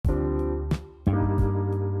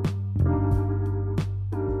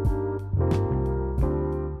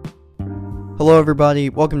Hello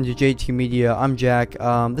everybody, welcome to JT Media. I'm Jack.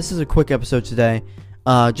 This is a quick episode today.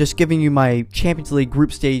 Just giving you my Champions League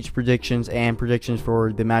group stage predictions and predictions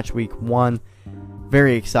for the match week 1.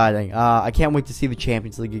 Very exciting. I can't wait to see the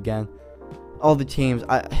Champions League again. All the teams,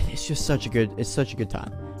 it's just such a good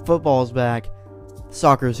time. Football's back,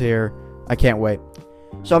 soccer's here. I can't wait.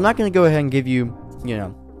 So I'm not going to go ahead and give you,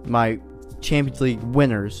 my Champions League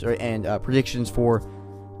winners and predictions for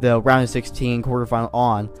the round of 16 quarterfinal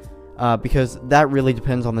on. Because that really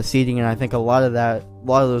depends on the seeding, and I think a lot of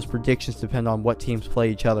those predictions depend on what teams play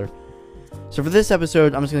each other. So for this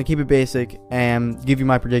episode, I'm just going to keep it basic and give you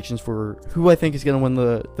my predictions for who I think is going to win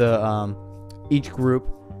the each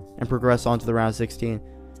group and progress on to the round of 16,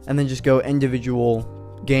 and then just go individual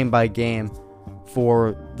game by game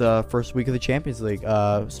for the first week of the Champions League,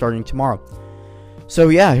 starting tomorrow. So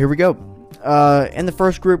yeah, here we go. In the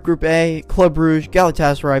first group, Group A, Club Brugge,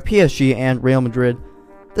 Galatasaray, PSG, and Real Madrid.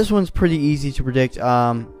 This one's pretty easy to predict.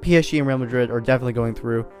 PSG and Real Madrid are definitely going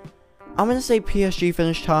through. I'm going to say PSG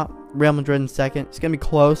finished top, Real Madrid in second. It's going to be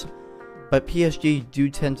close, but PSG do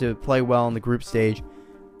tend to play well in the group stage.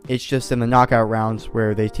 It's just in the knockout rounds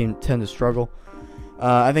where they tend to struggle.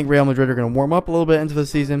 I think Real Madrid are going to warm up a little bit into the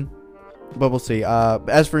season, but we'll see.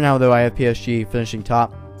 As for now, though, I have PSG finishing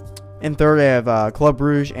top. In third, I have Club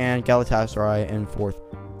Brugge and Galatasaray in fourth.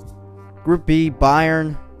 Group B,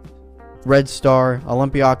 Bayern, Red Star,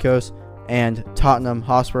 Olympiacos, and Tottenham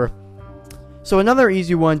Hotspur. So another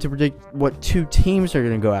easy one to predict what two teams are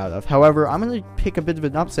going to go out of. However, I'm going to pick a bit of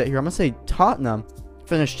an upset here. I'm going to say Tottenham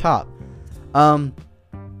finished top. I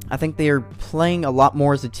think they are playing a lot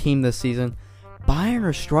more as a team this season. Bayern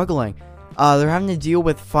are struggling. They're having to deal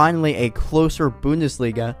with finally a closer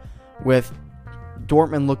Bundesliga, with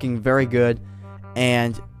Dortmund looking very good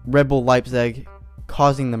and Red Bull Leipzig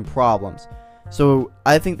causing them problems. So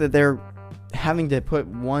I think that they're having to put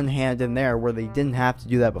one hand in there where they didn't have to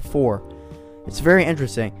do that before. It's very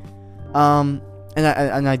interesting. And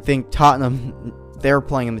I think Tottenham, they're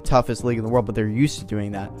playing in the toughest league in the world, but they're used to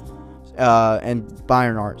doing that. And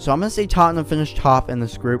Bayern aren't. So I'm going to say Tottenham finished top in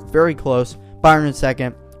this group. Very close. Bayern in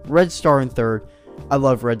second. Red Star in third. I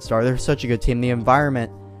love Red Star. They're such a good team. The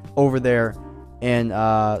environment over there in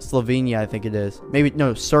Slovenia, I think it is.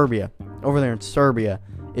 Serbia. Over there in Serbia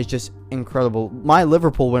is just incredible. My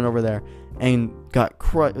Liverpool went over there and got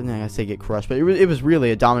crushed. I say get crushed, but it was really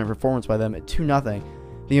a dominant performance by them at 2-0.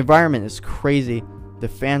 The environment is crazy. The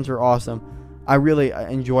fans are awesome. I really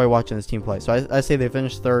enjoy watching this team play. So I say they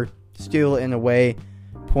finished third, still in a way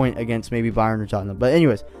point against maybe Bayern or Tottenham. But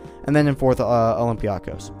anyways, and then in fourth,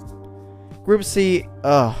 Olympiacos. Group C,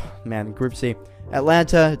 Group C.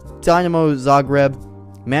 Atlanta, Dynamo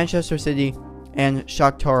Zagreb, Manchester City, and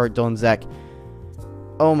Shakhtar Donetsk.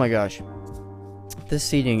 Oh my gosh. This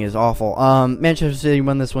seeding is awful. Manchester City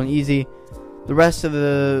won this one easy. The rest of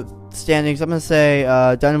the standings, I'm going to say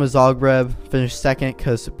Dynamo Zagreb finished second,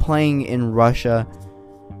 because playing in Russia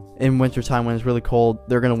in wintertime when it's really cold,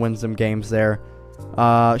 they're going to win some games there.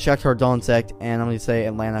 Shakhtar Donetsk, and I'm going to say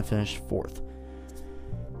Atlanta finished fourth.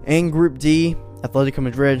 In Group D, Atletico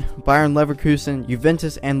Madrid, Bayern Leverkusen,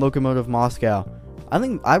 Juventus, and Lokomotiv Moscow.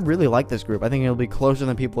 I really like this group. I think it'll be closer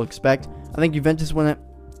than people expect. I think Juventus win it.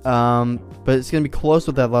 But it's going to be close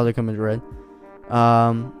with Atletico Madrid.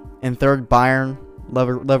 And third, Bayern,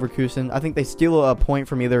 Leverkusen. I think they steal a point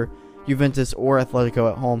from either Juventus or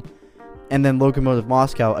Atletico at home. And then Lokomotiv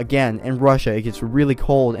Moscow. Again, in Russia, it gets really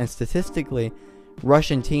cold. And statistically,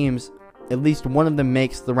 Russian teams, at least one of them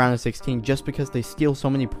makes the round of 16 just because they steal so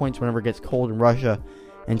many points whenever it gets cold in Russia.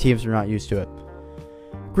 And teams are not used to it.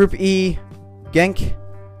 Group E, Genk,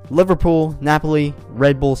 Liverpool, Napoli,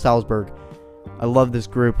 Red Bull Salzburg. I love this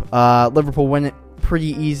group. Liverpool win it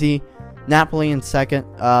pretty easy. Napoli in second.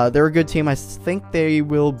 They're a good team. I think they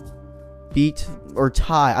will beat or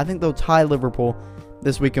tie. I think they'll tie Liverpool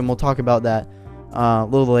this weekend. We'll talk about that a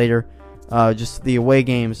little later. Just the away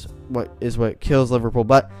games what kills Liverpool.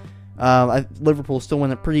 But Liverpool still win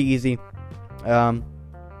it pretty easy. I'm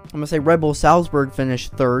going to say Red Bull Salzburg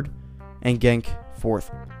finished third and Genk fourth.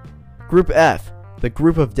 Group F, the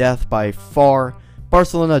group of death by far.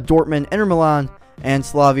 Barcelona, Dortmund, Inter Milan, and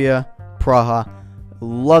Slavia Praha.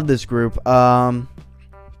 Love this group. Barcelona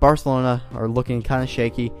are looking kind of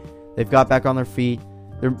shaky. They've got back on their feet.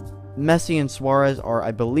 Messi and Suarez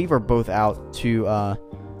I believe are both out to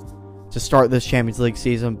start this Champions League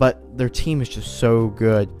season, but their team is just so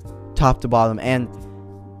good, top to bottom. And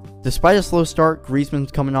despite a slow start,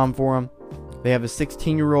 Griezmann's coming on for them. They have a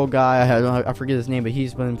 16-year-old guy. I forget his name, but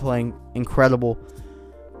he's been playing incredible.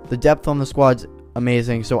 The depth on the squad's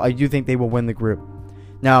amazing, so I do think they will win the group.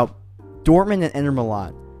 Now, Dortmund and Inter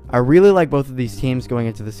Milan. I really like both of these teams going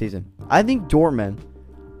into the season. I think Dortmund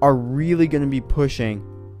are really going to be pushing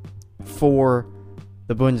for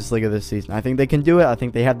the Bundesliga this season. I think they can do it. I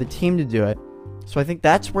think they have the team to do it. So I think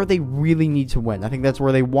that's where they really need to win. I think that's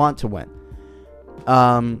where they want to win.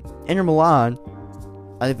 Inter Milan,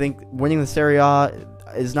 I think winning the Serie A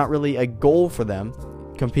is not really a goal for them,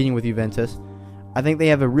 competing with Juventus. I think they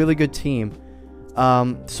have a really good team.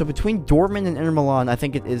 So between Dortmund and Inter Milan, I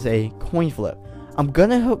think it is a coin flip. I'm going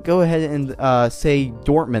to go ahead and say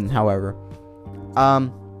Dortmund, however.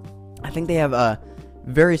 I think they have a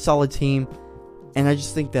very solid team, and I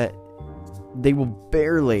just think that they will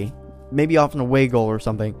barely, maybe off an away goal or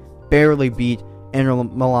something, barely beat Inter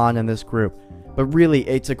Milan in this group. But really,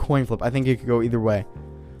 it's a coin flip. I think it could go either way.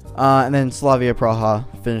 And then Slavia Praha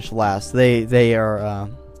finished last. They are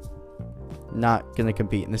not going to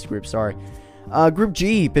compete in this group, sorry. Group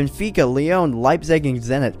G, Benfica, Lyon, Leipzig, and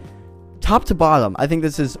Zenit. Top to bottom, I think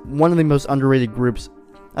this is one of the most underrated groups.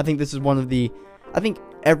 I think this is I think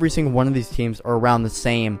every single one of these teams are around the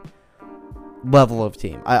same level of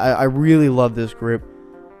team. I really love this group.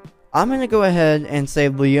 I'm going to go ahead and say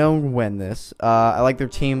Lyon win this. I like their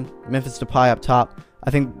team. Memphis Depay up top.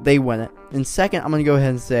 I think they win it. In second, I'm going to go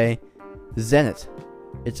ahead and say Zenit.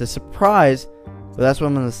 It's a surprise, but that's what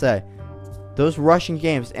I'm going to say. Those Russian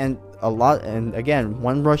games, and again,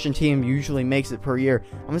 one Russian team usually makes it per year.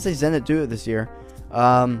 I'm going to say Zenit do it this year.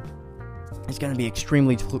 It's going to be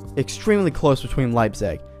extremely close between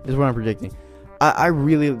Leipzig, is what I'm predicting. I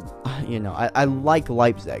really, I like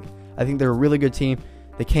Leipzig. I think they're a really good team.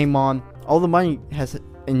 They came on. All the money has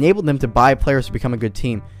enabled them to buy players to become a good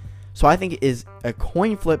team. So I think it is a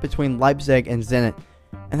coin flip between Leipzig and Zenit.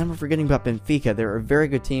 And then we're forgetting about Benfica. They're a very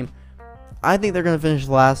good team. I think they're going to finish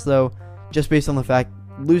last, though, just based on the fact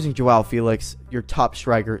losing Joao Felix, your top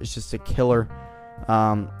striker, is just a killer.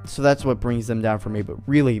 So that's what brings them down for me. But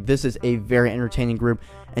really, this is a very entertaining group.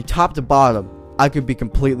 And top to bottom, I could be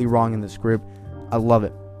completely wrong in this group. I love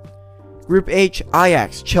it. Group H,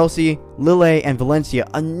 Ajax, Chelsea, Lille, and Valencia.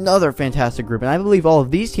 Another fantastic group. And I believe all of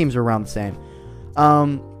these teams are around the same.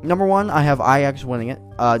 Number one, I have Ajax winning it.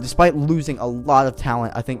 Despite losing a lot of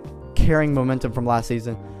talent, I think carrying momentum from last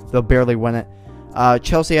season, they'll barely win it.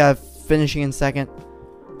 Chelsea, I have finishing in second.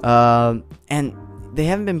 And they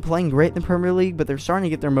haven't been playing great in the Premier League, but they're starting to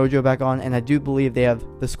get their mojo back on. And I do believe they have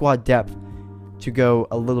the squad depth to go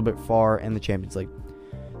a little bit far in the Champions League.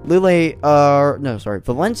 Valencia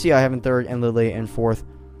I have in third and Lille in fourth.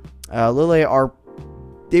 Lille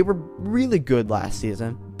they were really good last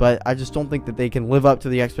season, but I just don't think that they can live up to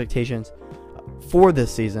the expectations for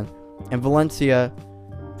this season. And Valencia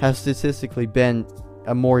has statistically been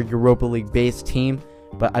a more Europa League based team,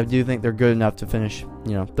 but I do think they're good enough to finish,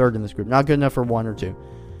 third in this group. Not good enough for one or two.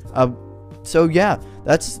 So yeah,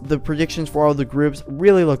 that's the predictions for all the groups.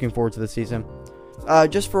 Really looking forward to the season.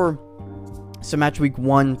 Just for some match week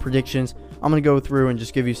 1 predictions, I'm going to go through and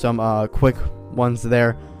just give you some quick ones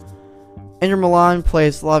there. Inter Milan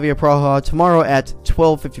plays Slavia Praha tomorrow at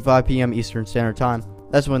 12:55 p.m. Eastern Standard Time.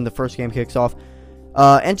 That's when the first game kicks off.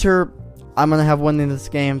 Inter, I'm going to have winning this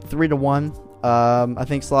game 3-1. I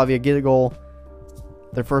think Slavia get a goal,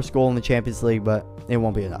 their first goal in the Champions League, but it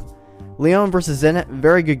won't be enough. Lyon versus Zenit,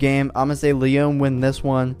 very good game. I'm going to say Lyon win this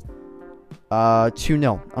one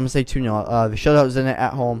 2-0. I'm going to say 2-0. The shutout Zenit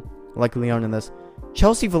at home. I like Lyon in this.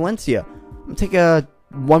 Chelsea Valencia. I'm going to take a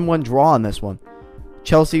 1-1 draw on this one.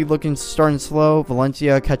 Chelsea starting slow.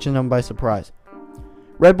 Valencia catching them by surprise.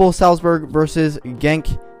 Red Bull Salzburg versus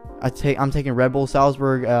Genk. I'm taking Red Bull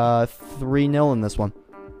Salzburg 3-0 in this one.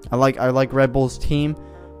 I like Red Bull's team.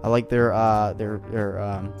 I like their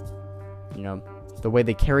the way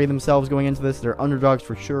they carry themselves going into this. They're underdogs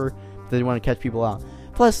for sure. They want to catch people out.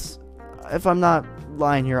 Plus, if I'm not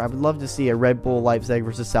lying here, I would love to see a Red Bull Leipzig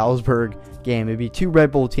versus Salzburg game. It'd be two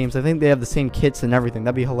Red Bull teams. I think they have the same kits and everything.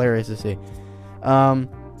 That'd be hilarious to see.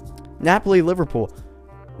 Napoli Liverpool,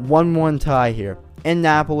 1-1 tie here in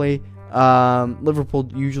Napoli. Liverpool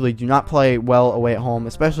usually do not play well away at home,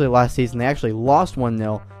 especially last season. They actually lost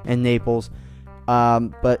 1-0 in Naples,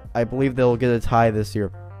 but I believe they'll get a tie this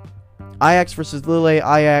year. Ajax versus Lille,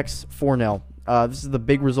 Ajax 4-0. This is the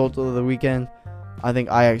big result of the weekend. I think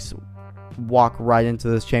Ajax walk right into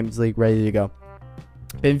this Champions League ready to go.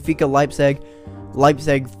 Benfica Leipzig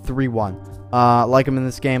 3-1. Like them in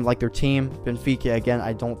this game, like their team. Benfica again,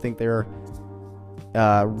 I don't think they're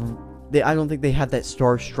I don't think they had that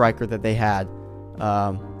star striker that they had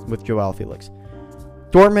with Joao Felix.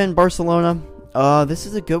 Dortmund Barcelona. This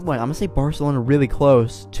is a good one. I'm gonna say Barcelona really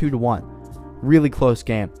close, 2-1, really close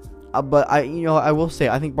game. But I will say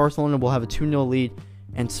I think Barcelona will have a 2-0 lead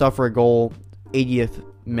and suffer a goal 80th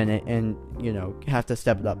minute and, have to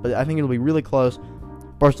step it up. But I think it'll be really close.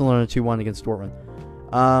 Barcelona 2-1 against Dortmund.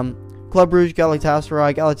 Club Brugge,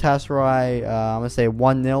 Galatasaray. Galatasaray, I'm going to say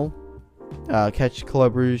 1-0. Catch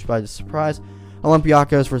Club Brugge by the surprise.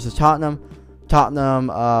 Olympiacos versus Tottenham. Tottenham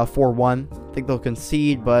 4-1. I think they'll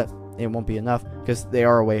concede, but it won't be enough because they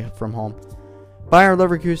are away from home. Bayern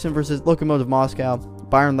Leverkusen versus Lokomotiv Moscow.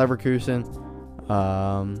 Bayern Leverkusen.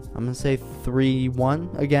 I'm going to say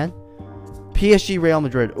 3-1 again. PSG Real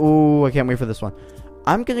Madrid. Ooh, I can't wait for this one.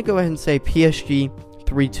 I'm going to go ahead and say PSG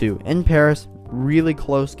 3-2. In Paris, really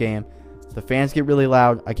close game. The fans get really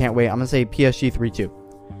loud. I can't wait. I'm going to say PSG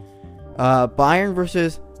 3-2. Bayern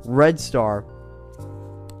versus Red Star.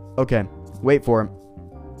 Okay, wait for it.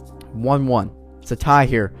 1-1. It's a tie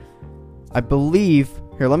here. I believe...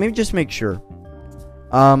 Here, let me just make sure.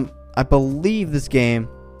 I believe this game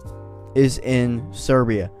is in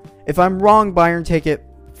Serbia. If I'm wrong, Bayern take it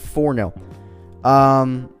 4-0.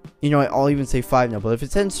 I'll even say 5-0. But if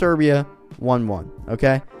it's in Serbia, 1-1.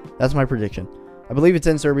 Okay? That's my prediction. I believe it's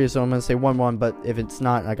in Serbia, so I'm going to say 1-1. But if it's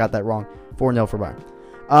not, I got that wrong. 4-0 for Bayern.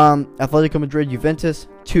 Atletico Madrid, Juventus,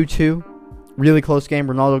 2-2. Really close game.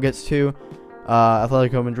 Ronaldo gets 2.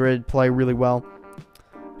 Atletico Madrid play really well.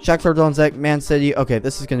 Shakhtar Donetsk, Man City. Okay,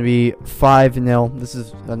 this is going to be 5-0. This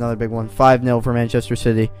is another big one. 5-0 for Manchester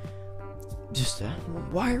City. Just,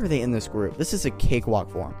 why are they in this group? This is a cakewalk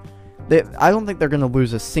for them. I don't think they're going to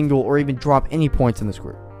lose a single or even drop any points in this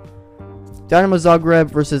group. Dynamo Zagreb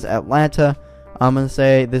versus Atlanta. I'm going to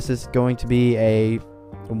say this is going to be a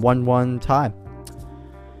 1-1 tie.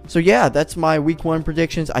 So yeah, that's my week 1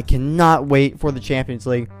 predictions. I cannot wait for the Champions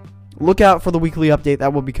League. Look out for the weekly update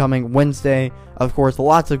that will be coming Wednesday. Of course,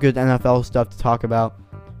 lots of good NFL stuff to talk about.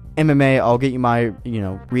 MMA, I'll get you my,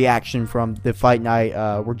 reaction from the fight night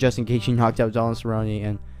where Justin Gaethje knocked out Donald Cerrone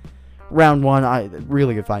in round 1.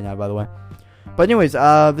 Really good fight night, by the way. But anyways, this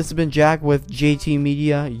has been Jack with JT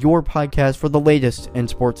Media, your podcast for the latest in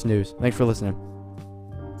sports news. Thanks for listening.